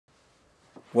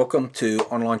Welcome to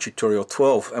Online Tutorial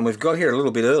 12, and we've got here a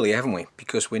little bit early, haven't we?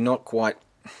 Because we're not quite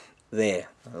there.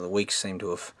 The weeks seem to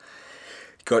have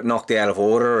got knocked out of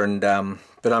order, and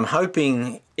but I'm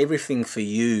hoping everything for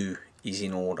you is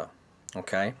in order.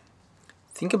 Okay?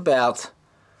 Think about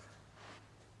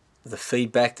the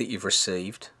feedback that you've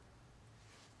received.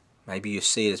 Maybe you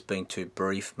see it as being too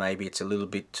brief, maybe it's a little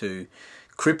bit too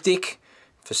cryptic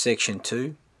for section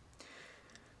 2.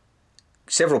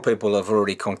 Several people have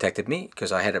already contacted me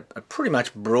because I had a pretty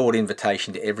much broad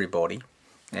invitation to everybody,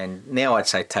 and now I'd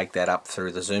say take that up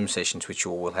through the Zoom sessions, which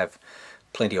we'll have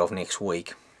plenty of next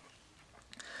week.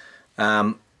 We've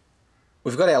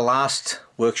got our last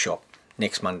workshop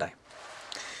next Monday,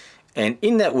 and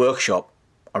in that workshop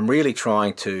I'm really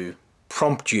trying to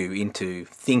prompt you into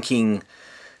thinking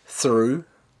through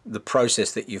the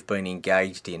process that you've been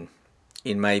engaged in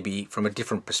maybe from a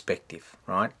different perspective,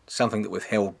 right? Something that we've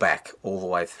held back all the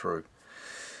way through.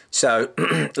 So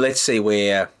let's see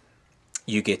where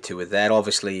you get to with that.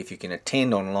 Obviously, if you can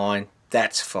attend online,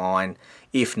 that's fine.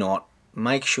 If not,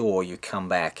 make sure you come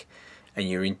back and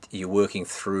you're working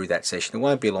through that session. It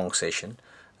won't be a long session,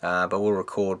 but we'll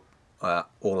record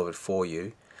all of it for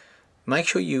you. Make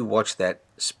sure you watch that,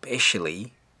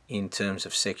 especially in terms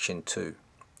of section 2.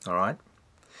 All right?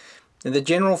 And the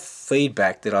general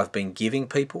feedback that I've been giving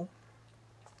people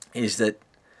is that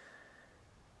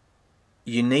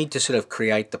you need to sort of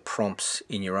create the prompts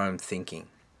in your own thinking.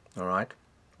 All right?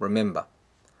 Remember,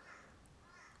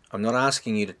 I'm not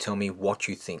asking you to tell me what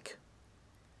you think.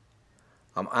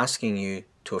 I'm asking you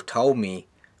to have told me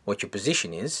what your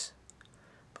position is,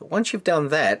 but once you've done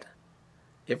that,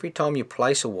 every time you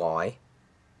place a why,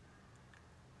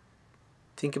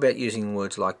 think about using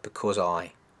words like because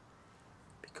I.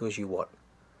 Because you what?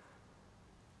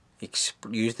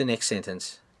 Use the next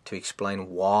sentence to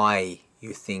explain why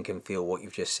you think and feel what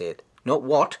you've just said. Not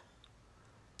what.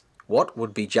 What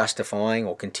would be justifying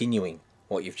or continuing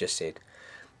what you've just said.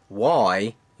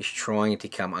 Why is trying to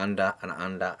come under and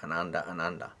under and under and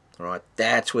under. Alright?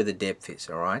 That's where the depth is,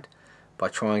 alright? By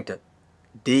trying to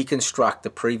deconstruct the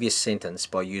previous sentence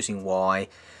by using why,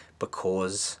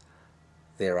 because,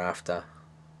 thereafter,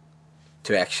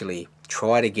 to actually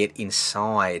try to get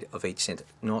inside of each sentence,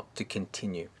 not to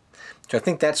continue. So I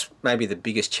think that's maybe the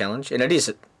biggest challenge, and it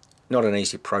is not an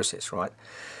easy process, right?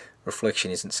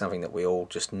 Reflection isn't something that we all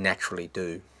just naturally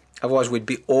do. Otherwise we'd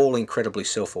be all incredibly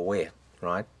self-aware,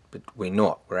 right? But we're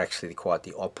not. We're actually quite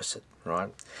the opposite, right?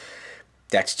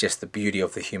 That's just the beauty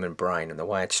of the human brain and the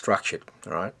way it's structured,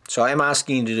 all right? So I am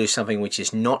asking you to do something which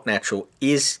is not natural,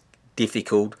 is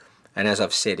difficult, and as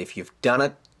I've said, if you've done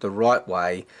it the right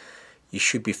way, you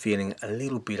should be feeling a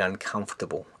little bit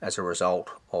uncomfortable as a result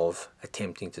of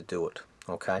attempting to do it,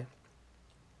 okay?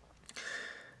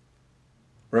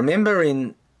 Remember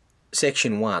in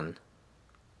section 1,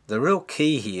 the real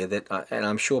key here that, and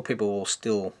I'm sure people will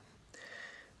still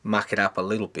muck it up a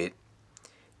little bit,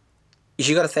 is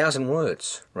you got 1,000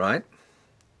 words, right?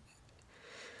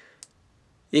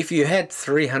 If you had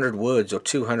 300 words or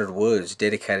 200 words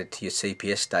dedicated to your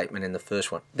CPS statement in the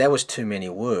first one, that was too many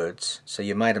words, so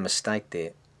you made a mistake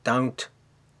there. Don't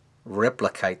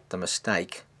replicate the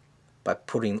mistake by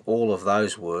putting all of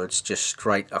those words just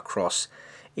straight across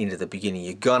into the beginning.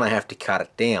 You're going to have to cut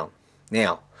it down.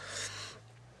 Now,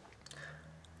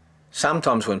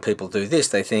 sometimes when people do this,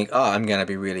 they think, oh, I'm going to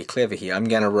be really clever here. I'm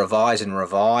going to revise and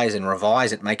revise and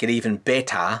revise it, make it even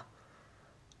better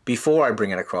before I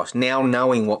bring it across. Now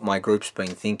knowing what my group's been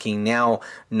thinking, now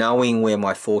knowing where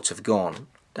my thoughts have gone.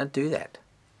 Don't do that.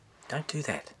 Don't do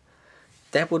that.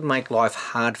 That would make life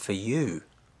hard for you,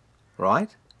 right?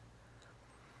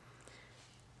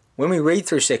 When we read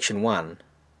through section 1,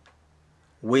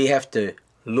 we have to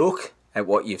look at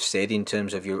what you've said in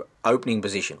terms of your opening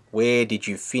position. Where did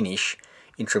you finish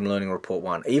Interim Learning Report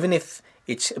 1? Even if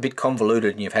it's a bit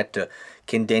convoluted and you've had to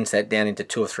condense that down into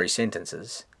 2 or 3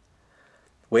 sentences,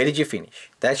 where did you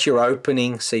finish? That's your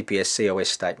opening CPS COS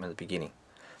statement at the beginning.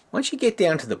 Once you get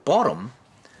down to the bottom,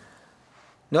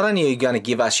 not only are you going to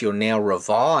give us your now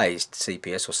revised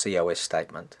CPS or COS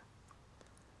statement,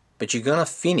 but you're going to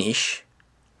finish,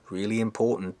 really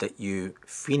important that you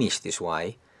finish this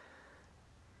way,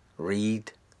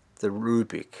 read the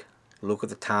rubric, look at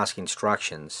the task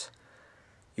instructions.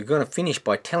 You're going to finish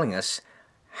by telling us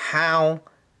how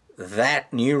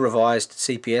that new revised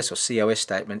CPS or COS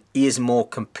statement is more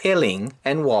compelling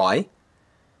and why,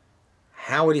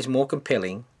 how it is more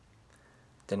compelling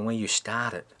than where you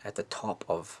started at the top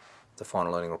of the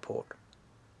final learning report.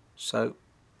 So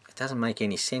it doesn't make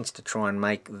any sense to try and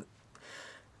make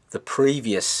the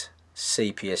previous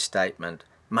CPS statement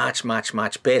much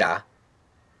better,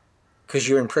 because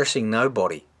you're impressing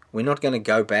nobody We're not going to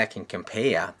go back and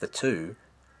compare the two.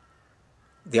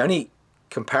 The only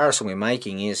comparison we're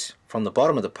making is from the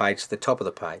bottom of the page to the top of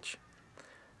the page.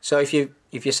 So if your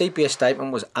CPS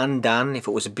statement was undone, if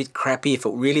it was a bit crappy, if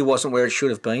it really wasn't where it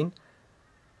should have been,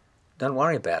 don't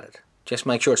worry about it. Just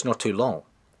make sure it's not too long,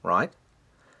 right?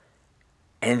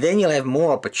 And then you'll have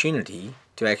more opportunity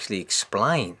to actually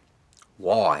explain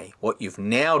why what you've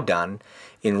now done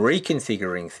in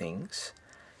reconfiguring things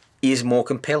is more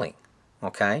compelling,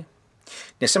 okay?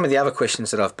 Now, some of the other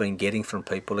questions that I've been getting from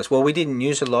people is, well, we didn't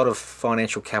use a lot of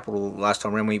financial capital last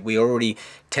time around. We already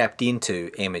tapped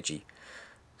into Emergy.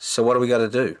 So what do we got to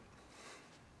do?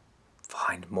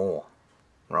 Find more,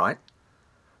 right?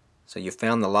 So you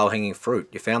found the low-hanging fruit.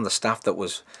 You found the stuff that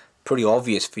was pretty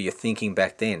obvious for your thinking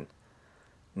back then.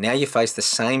 Now you face the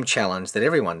same challenge that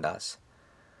everyone does.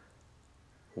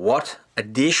 What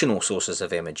additional sources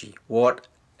of Emergy, what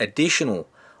additional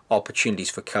opportunities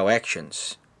for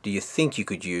coactions do you think you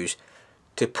could use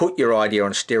to put your idea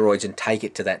on steroids and take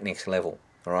it to that next level?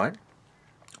 All right?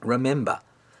 Remember,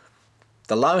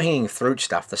 the low-hanging fruit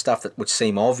stuff, the stuff that would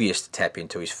seem obvious to tap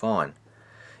into, is fine.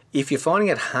 If you're finding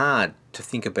it hard to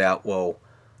think about, well,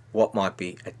 what might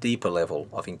be a deeper level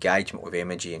of engagement with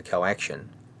Emergy and coaction,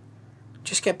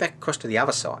 just get back across to the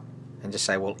other side and just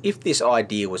say, well, if this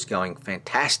idea was going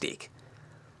fantastic,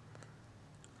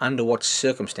 under what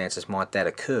circumstances might that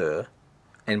occur?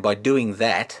 And by doing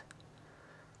that,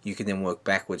 you can then work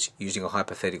backwards using a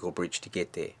hypothetical bridge to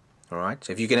get there. All right?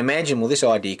 So if you can imagine, well, this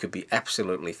idea could be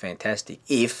absolutely fantastic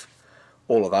if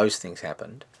all of those things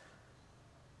happened,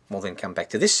 well, then come back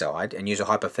to this side and use a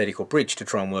hypothetical bridge to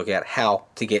try and work out how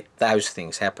to get those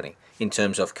things happening in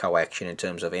terms of coaction, in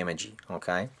terms of Emergy,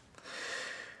 okay?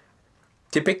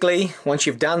 Typically, once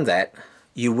you've done that,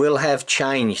 you will have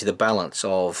changed the balance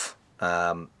of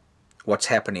what's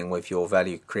happening with your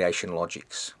value creation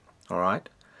logics, all right?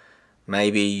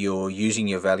 Maybe you're using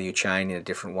your value chain in a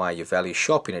different way, your value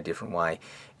shop in a different way.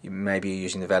 Maybe you're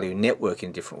using the value network in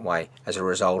a different way as a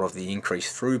result of the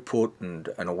increased throughput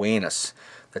and awareness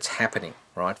that's happening,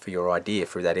 right, for your idea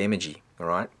through that Emergy, all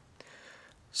right?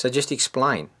 So just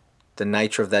explain the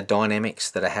nature of that dynamics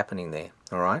that are happening there,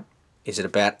 all right? Is it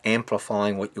about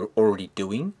amplifying what you're already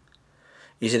doing?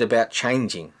 Is it about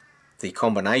changing the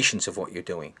combinations of what you're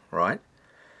doing, right?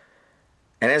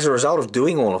 And as a result of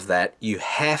doing all of that, you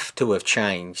have to have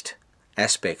changed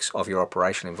aspects of your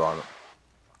operational environment.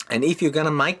 And if you're going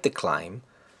to make the claim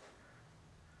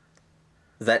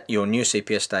that your new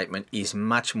CPS statement is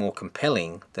much more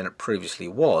compelling than it previously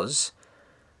was,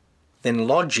 then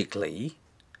logically,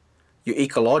 your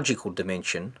ecological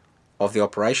dimension of the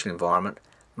operational environment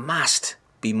must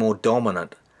be more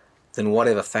dominant than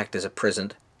whatever factors are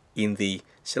present in the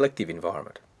selective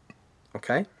environment.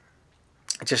 Okay?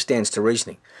 It just stands to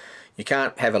reasoning. You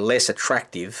can't have a less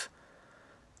attractive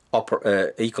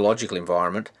ecological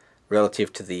environment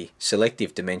relative to the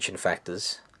selective dimension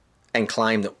factors and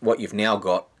claim that what you've now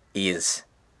got is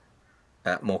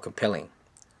more compelling.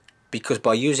 Because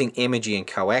by using Emergy and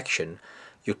coaction,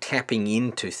 you're tapping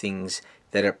into things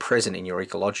that are present in your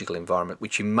ecological environment,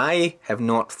 which you may have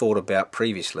not thought about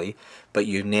previously, but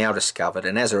you've now discovered,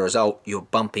 and as a result, you're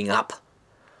bumping up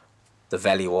the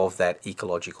value of that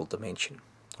ecological dimension.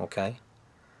 Okay?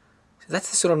 So that's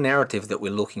the sort of narrative that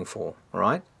we're looking for,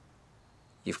 right?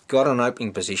 You've got an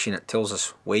opening position. It tells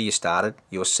us where you started.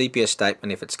 Your CPS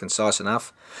statement, if it's concise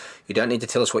enough, you don't need to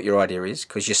tell us what your idea is,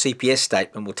 because your CPS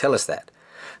statement will tell us that.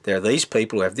 There are these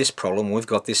people who have this problem, we've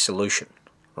got this solution,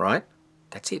 right?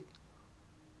 That's it.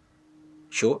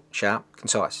 Short, sharp,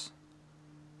 concise.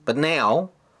 But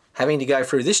now, having to go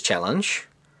through this challenge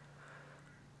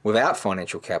without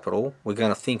financial capital, we're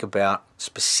going to think about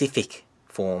specific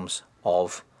forms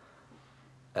of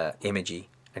Emergy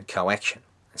and coaction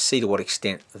and see to what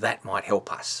extent that might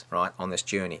help us, right, on this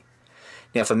journey.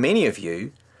 Now, for many of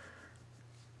you,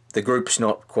 the group's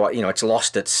not quite, it's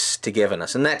lost its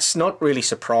togetherness, and that's not really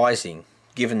surprising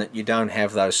given that you don't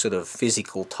have those sort of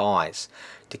physical ties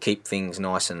to keep things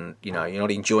nice, and you're not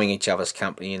enjoying each other's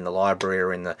company in the library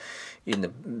or in the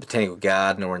botanical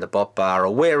garden or in the bot bar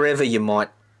or wherever you might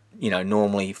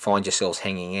normally find yourselves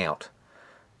hanging out.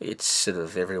 It's sort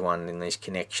of everyone in these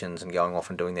connections and going off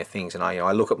and doing their things, and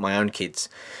I look at my own kids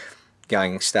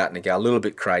starting to go a little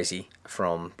bit crazy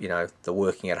from the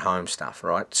working at home stuff,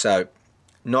 right? So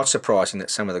not surprising that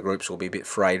some of the groups will be a bit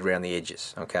frayed around the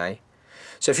edges, okay?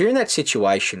 So if you're in that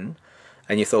situation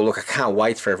and you thought, look, I can't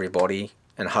wait for everybody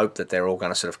and hope that they're all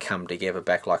going to sort of come together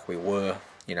back like we were,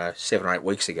 7 or 8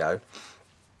 weeks ago,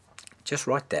 just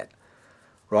write that.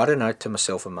 Write a note to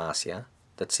myself and Marcia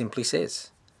that simply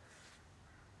says,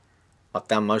 I've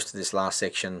done most of this last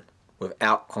section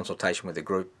without consultation with the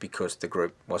group because the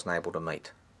group wasn't able to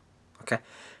meet. Okay?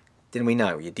 Then we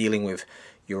know you're dealing with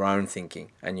your own thinking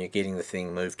and you're getting the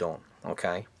thing moved on.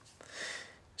 Okay?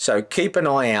 So keep an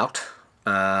eye out.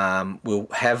 We'll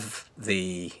have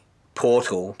the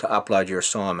portal to upload your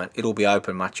assignment. It'll be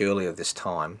open much earlier this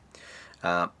time,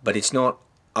 but it's not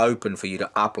open for you to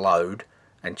upload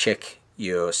and check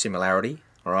your similarity.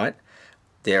 All right?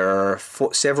 There are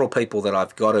several people that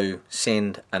I've got to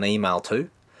send an email to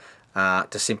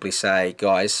simply say,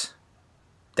 guys,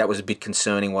 that was a bit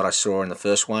concerning what I saw in the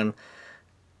first one.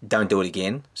 Don't do it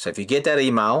again. So if you get that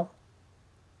email,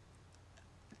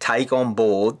 take on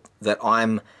board that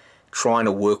I'm trying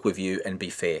to work with you and be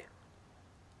fair.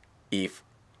 If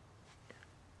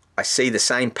I see the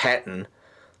same pattern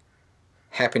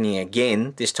happening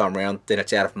again this time around, then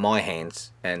it's out of my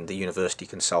hands and the university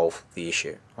can solve the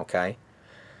issue. Okay?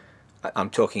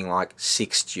 I'm talking like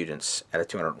 6 students out of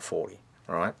 240.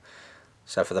 All right?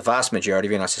 So for the vast majority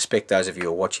of you, and I suspect those of you who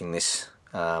are watching this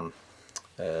online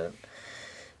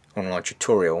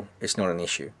tutorial, it's not an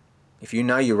issue. If you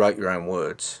know you wrote your own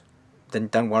words, then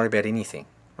don't worry about anything,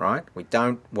 right? We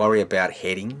don't worry about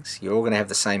headings. You're all going to have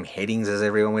the same headings as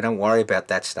everyone. We don't worry about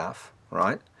that stuff,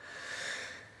 right?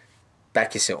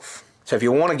 Back yourself. So if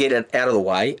you want to get it out of the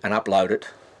way and upload it,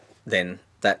 then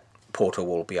that portal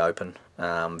will be open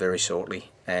very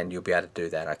shortly, and you'll be able to do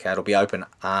that. Okay, it'll be open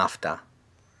after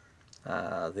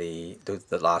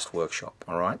the last workshop.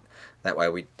 All right, that way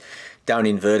we don't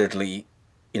inadvertently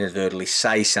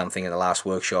say something in the last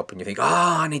workshop and you think, oh,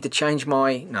 I need to change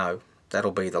my... No,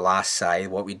 that'll be the last say.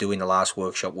 What we do in the last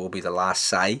workshop will be the last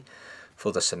say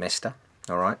for the semester.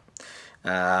 All right,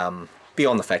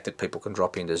 beyond the fact that people can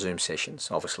drop into Zoom sessions,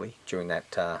 obviously, during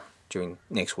that during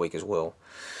next week as well.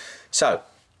 So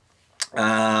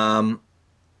by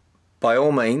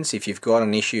all means, if you've got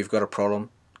an issue, you've got a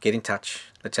problem, get in touch.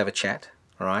 Let's have a chat.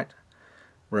 All right.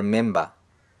 Remember,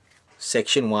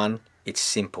 section 1, it's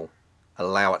simple.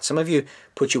 Allow it. Some of you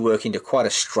put your work into quite a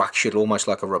structured, almost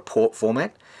like a report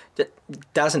format that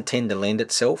doesn't tend to lend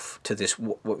itself to this.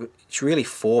 It's really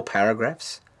 4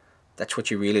 paragraphs. That's what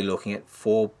you're really looking at,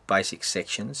 4 basic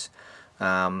sections.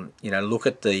 Look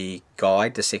at the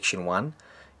guide to section 1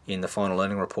 in the final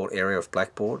learning report area of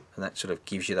Blackboard, and that sort of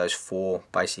gives you those 4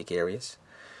 basic areas.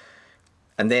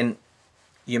 And then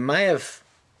you may have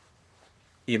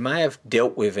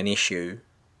dealt with an issue,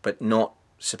 but not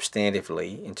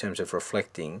substantively in terms of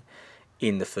reflecting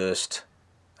in the first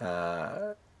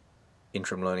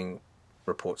interim learning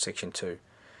report section 2.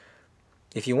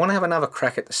 If you want to have another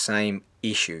crack at the same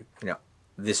issue,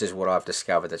 this is what I've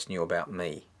discovered that's new about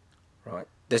me, right?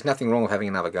 There's nothing wrong with having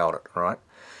another go at it, all right?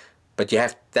 But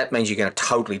that means you're going to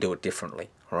totally do it differently,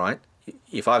 all right?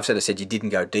 If I've sort of said you didn't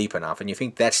go deep enough and you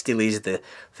think that still is the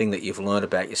thing that you've learned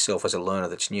about yourself as a learner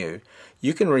that's new,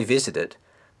 you can revisit it,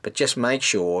 but just make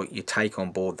sure you take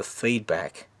on board the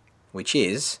feedback, which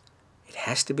is, it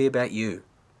has to be about you.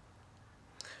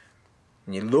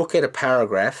 When you look at a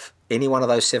paragraph, any one of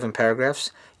those 7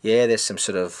 paragraphs, yeah, there's some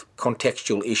sort of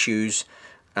contextual issues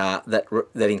that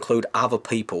include other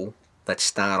people that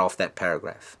start off that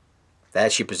paragraph.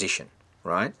 That's your position,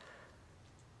 right?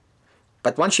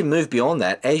 But once you move beyond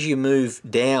that, as you move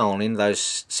down in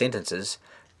those sentences,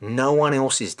 no one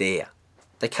else is there.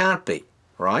 They can't be,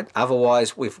 right?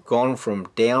 Otherwise, we've gone from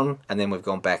down and then we've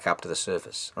gone back up to the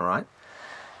surface, all right?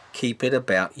 Keep it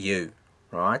about you,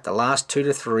 right? The last 2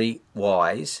 to 3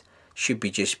 whys should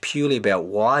be just purely about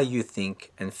why you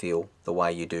think and feel the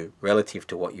way you do relative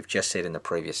to what you've just said in the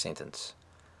previous sentence,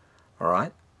 all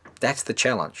right? That's the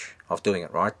challenge of doing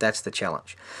it, right? That's the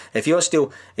challenge. If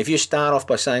you start off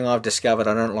by saying, I've discovered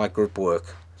I don't like group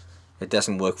work, it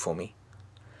doesn't work for me,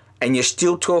 and you're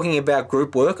still talking about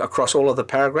group work across all of the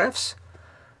paragraphs,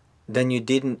 then you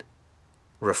didn't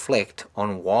reflect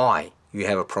on why you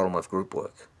have a problem with group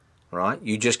work, right?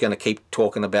 You're just going to keep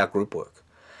talking about group work.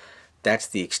 That's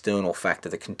the external factor,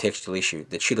 the contextual issue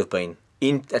that should have been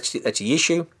in. That's the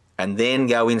issue, and then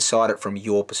go inside it from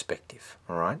your perspective,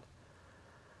 all right?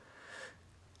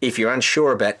 If you're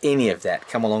unsure about any of that,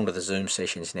 come along to the Zoom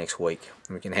sessions next week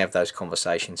and we can have those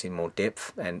conversations in more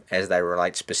depth and as they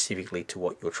relate specifically to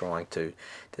what you're trying to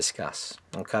discuss.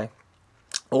 Okay?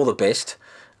 All the best.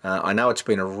 I know it's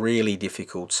been a really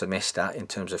difficult semester in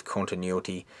terms of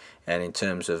continuity and in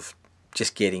terms of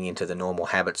just getting into the normal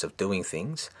habits of doing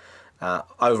things.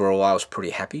 Overall, I was pretty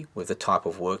happy with the type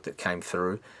of work that came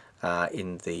through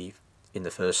in the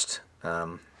first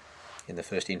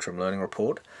interim learning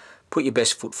report. Put your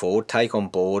best foot forward, take on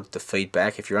board the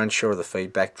feedback. If you're unsure of the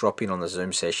feedback, drop in on the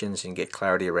Zoom sessions and get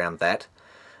clarity around that.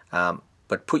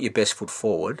 But put your best foot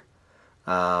forward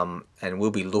and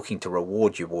we'll be looking to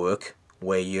reward your work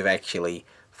where you've actually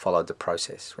followed the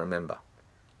process. Remember,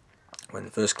 when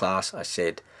the first class I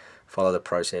said, follow the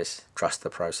process, trust the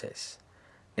process.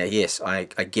 Now, yes, I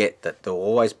get that there will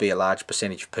always be a large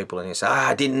percentage of people who say,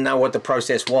 I didn't know what the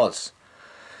process was.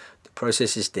 The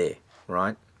process is there,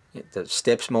 right? The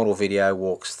STEPS model video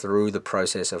walks through the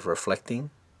process of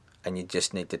reflecting, and you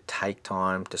just need to take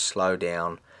time to slow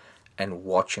down and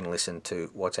watch and listen to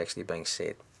what's actually being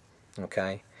said.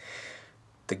 Okay?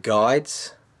 The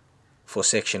guides for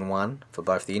section 1, for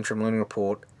both the interim learning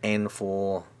report and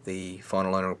for the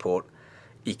final learning report,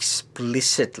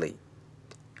 explicitly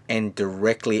and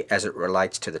directly as it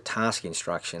relates to the task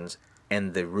instructions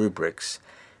and the rubrics,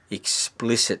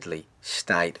 explicitly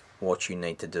state what you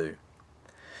need to do.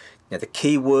 Now the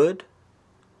key word,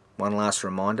 one last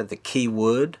reminder, the key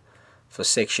word for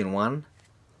section 1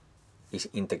 is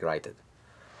integrated.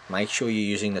 Make sure you're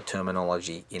using the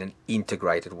terminology in an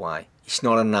integrated way. It's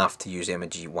not enough to use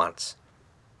emoji once.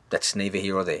 That's neither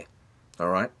here or there.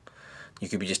 Alright? You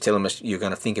could be just telling us you're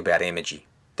going to think about emoji.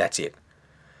 That's it.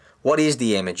 What is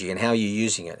the emoji and how are you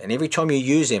using it? And every time you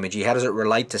use emoji, how does it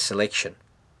relate to selection?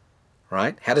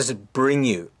 Right? How does it bring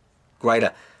you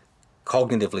greater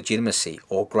cognitive legitimacy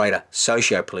or greater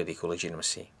socio-political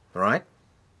legitimacy? Right?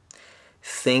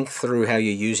 Think through how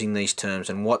you're using these terms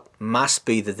and what must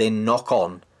be the then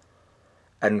knock-on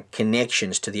and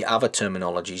connections to the other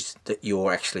terminologies that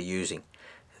you're actually using.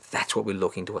 That's what we're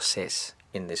looking to assess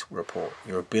in this report.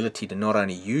 Your ability to not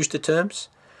only use the terms,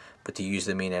 but to use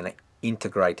them in an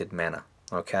integrated manner.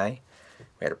 Okay?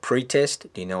 We had a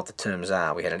pre-test. Do you know what the terms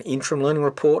are? We had an interim learning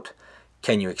report.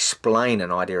 Can you explain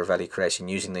an idea of value creation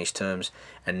using these terms?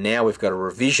 And now we've got a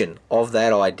revision of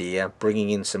that idea, bringing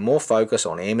in some more focus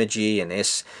on emoji and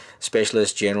S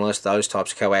specialist, generalist, those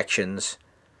types of co-actions.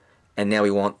 And now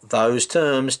we want those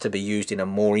terms to be used in a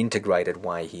more integrated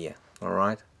way here. All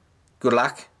right? Good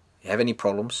luck. If you have any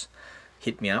problems,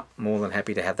 hit me up. More than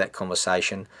happy to have that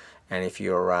conversation. And if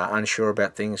you're unsure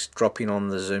about things, drop in on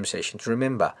the Zoom sessions.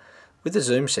 Remember, with the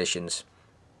Zoom sessions,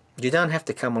 you don't have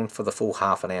to come on for the full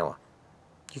half an hour.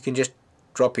 You can just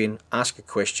drop in, ask a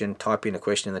question, type in a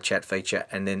question in the chat feature,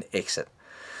 and then exit.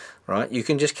 Right? You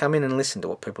can just come in and listen to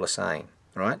what people are saying.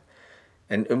 Right?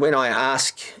 And when I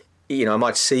ask, you know, I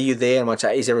might see you there. I might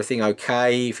say, is everything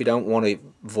okay? If you don't want to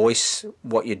voice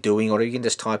what you're doing, or you can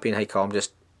just type in, hey, Kyle, I'm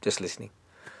just listening.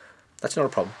 That's not a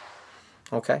problem.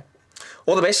 Okay.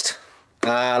 All the best.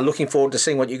 Looking forward to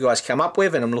seeing what you guys come up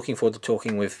with, and I'm looking forward to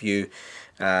talking with you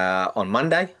on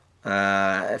Monday.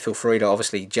 Feel free to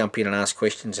obviously jump in and ask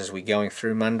questions as we're going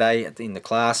through Monday in the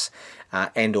class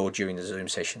and or during the Zoom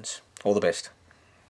sessions. All the best.